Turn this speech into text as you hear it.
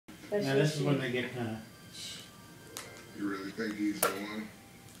Now this is when they get kind of... You really think he's the one?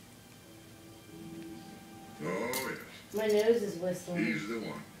 Oh, yes. My nose is whistling. He's the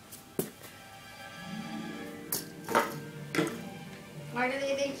one. Why do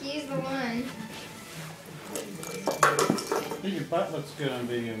they think he's the one? I think your butt looks good on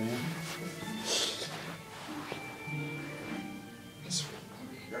video, man.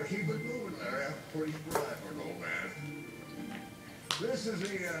 Gotta keep it moving, Larry. I'm pretty bright for an old man. This is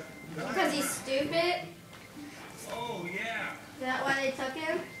the, Because he's stupid? Oh, yeah. Is that why they took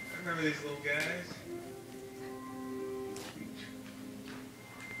him? I remember these little guys.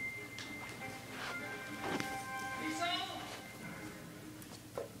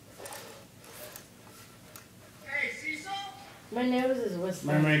 Hey, Cecil? My nose is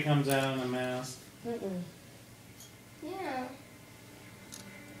whistling. Memory comes out in the mask. Yeah.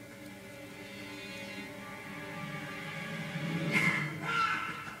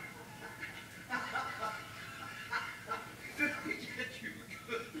 Did we get you?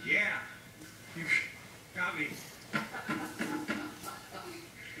 Yeah. You got me.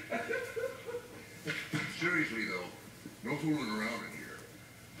 Seriously, though, no fooling around in here.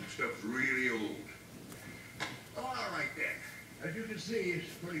 This stuff's really old. Oh, all right, then. As you can see, it's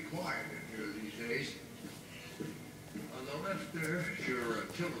pretty quiet in here these days. On the left there's your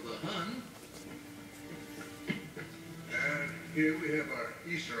Till of the Hun. And here we have our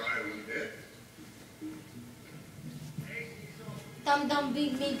Easter Island dead. Dum dum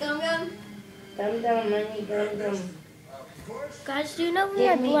big big gum gum. Dum dum, money, gum gum. Of course. Guys, do you know we Give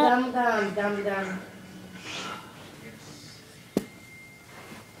had me blood? gum gum, gum gum.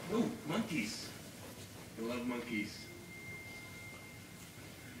 Oh, monkeys. I love monkeys.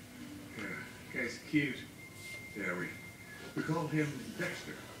 Yeah, Guy's cute. yeah, we call him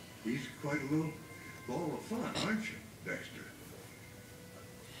Dexter. He's quite a little ball of fun, aren't you, Dexter?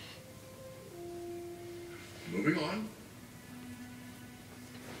 Moving on.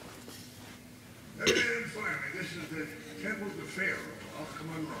 And finally, this is the Temple of the Pharaoh,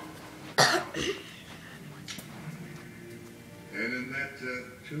 Alcamon. And in that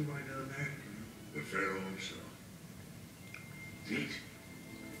tomb right down there, the Pharaoh himself. Neat.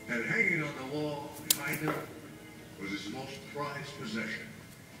 And hanging on the wall behind him was his most prized possession,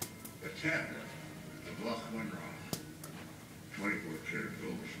 the tablet of Alcamon. 24-karat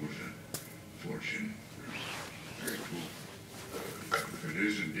gold was worth a fortune. Very cool. It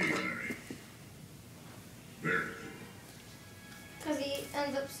is indeed, Larry. Very cool. Because he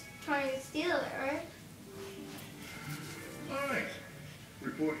ends up trying to steal it, right? All right.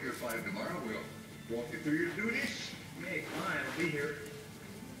 Report here 5 tomorrow. We'll walk you through your duties. Hey, fine, I'll be here.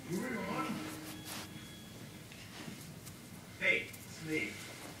 Moving on. Hey, it's me.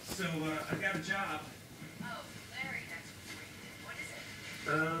 So, I got a job. Oh, Larry, that's great. What is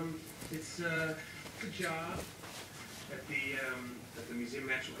it? It's a job at the Museum of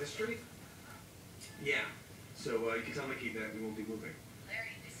Natural History. Yeah. So, you can tell Mickey that we won't be moving. Larry,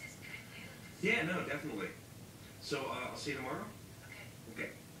 this is good news. Yeah, no, definitely. So, I'll see you tomorrow? Okay. Okay.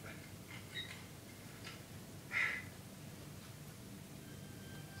 Bye.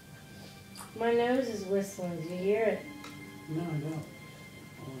 My nose is whistling. Do you hear it? No, I don't.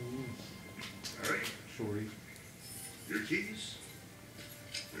 Oh, All right. shorty. Your keys.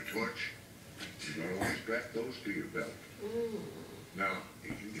 Your torch. You're going to want to strap those to your belt. Now,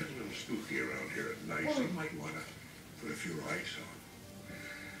 it can get a little spooky around here at night, so you might want to put a few lights on.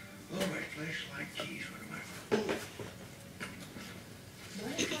 Oh, my flashlight keys. What am I for?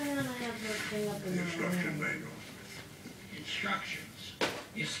 Why do I have that thing up in The my instruction hand? manual. Instructions.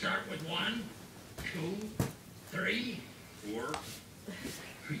 You start with 1, 2, 3, 4. Are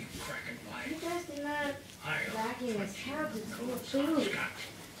you cracking You wide? guys did not I'll vacuum this house. It's full of food.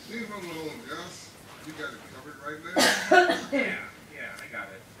 Leave him alone, Gus. You got it covered right there. Yeah, I got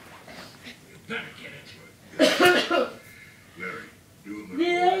it. You better get into it. Larry, do him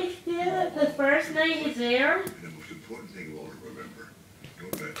Did I steal it the first night he's there? And the most important thing of all to remember,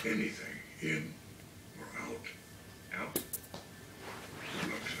 don't let anything in or out. Out? Good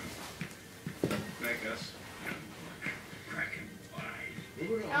luck, son. Night, Gus. Cracking wide.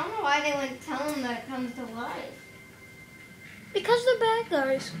 Moving I on. don't know why they wouldn't tell him that it comes to life. Because they're bad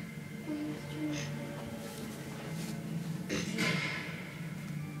guys.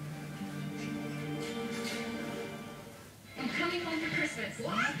 I'm coming home for Christmas.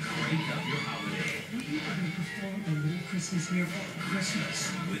 What? Crank up your holiday. We are going to perform a little Christmas miracle.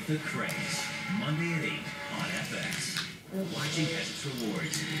 Christmas with the Cranks. Monday at 8 on FX. Watching has its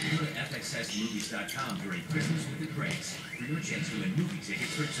rewards. Go to FXSmovies.com during Christmas with the Cranks for your chance to win movie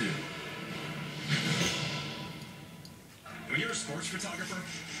tickets for 2. When you're a sports photographer,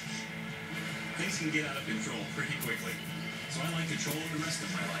 things can get out of control pretty quickly. So I like control of the rest of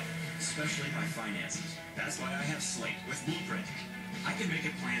my life, especially my finances. That's why I have Slate with Blueprint. I can make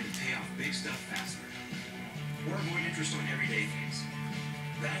a plan to pay off big stuff faster, or avoid interest on everyday things.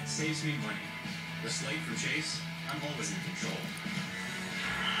 That saves me money. With Slate from Chase, I'm always in control.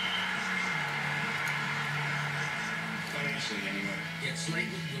 Financially, anyway. Get Slate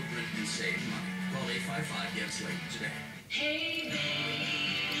with Blueprint and save money. Call 855-GET-SLATE today. Hey, baby,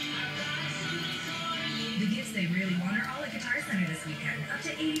 I've got something for you. The gifts they really want are all at Guitar Center this weekend. Up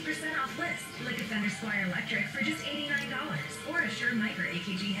to 80% off list. Like a Fender Squire Electric for just $89. Or a Shure Micro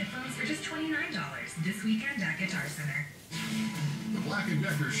AKG headphones for just $29. This weekend at Guitar Center. The Black &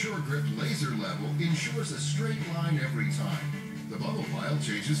 Decker Sure Grip Laser Level ensures a straight line every time. The bubble pile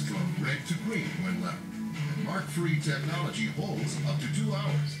changes from red to green when level. And mark-free technology holds up to 2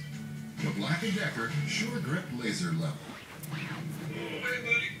 hours. The Black & Decker Sure Grip Laser Level. Hey,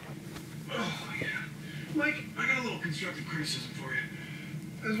 buddy. Oh, yeah. Mike, I got a little constructive criticism for you.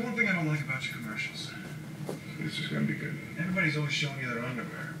 There's one thing I don't like about your commercials. This is gonna be good. Everybody's always showing you their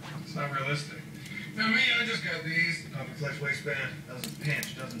underwear. It's not realistic. Now me, I just got these. Upper flex waistband. Doesn't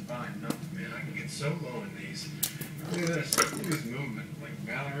pinch, doesn't bind, nothing, man. I can get so low in these. Look at this. Look at this movement. Like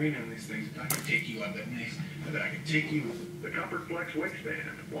ballerina in these things. I can take you, I bet I can take you. The Comfort Flex waistband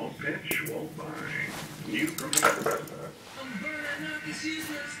won't pinch, won't bind. You from the I'm burning up this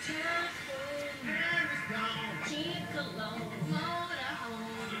useless telephone. Hair is gone. Cheap cologne, motor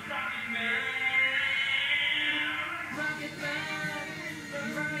home. Rocket man.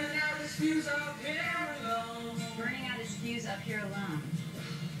 Burning out this fuse up here alone. Burning out his fuse up here alone.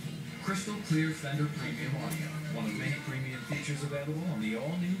 Crystal Clear Fender Premium Audio. One of many premium features available on the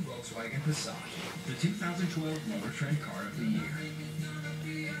all-new Volkswagen Passat. The 2012 Motor Trend Car of the Year.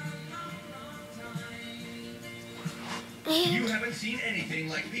 And You haven't seen anything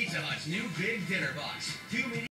like Pizza Hut's new big dinner box. 2 medium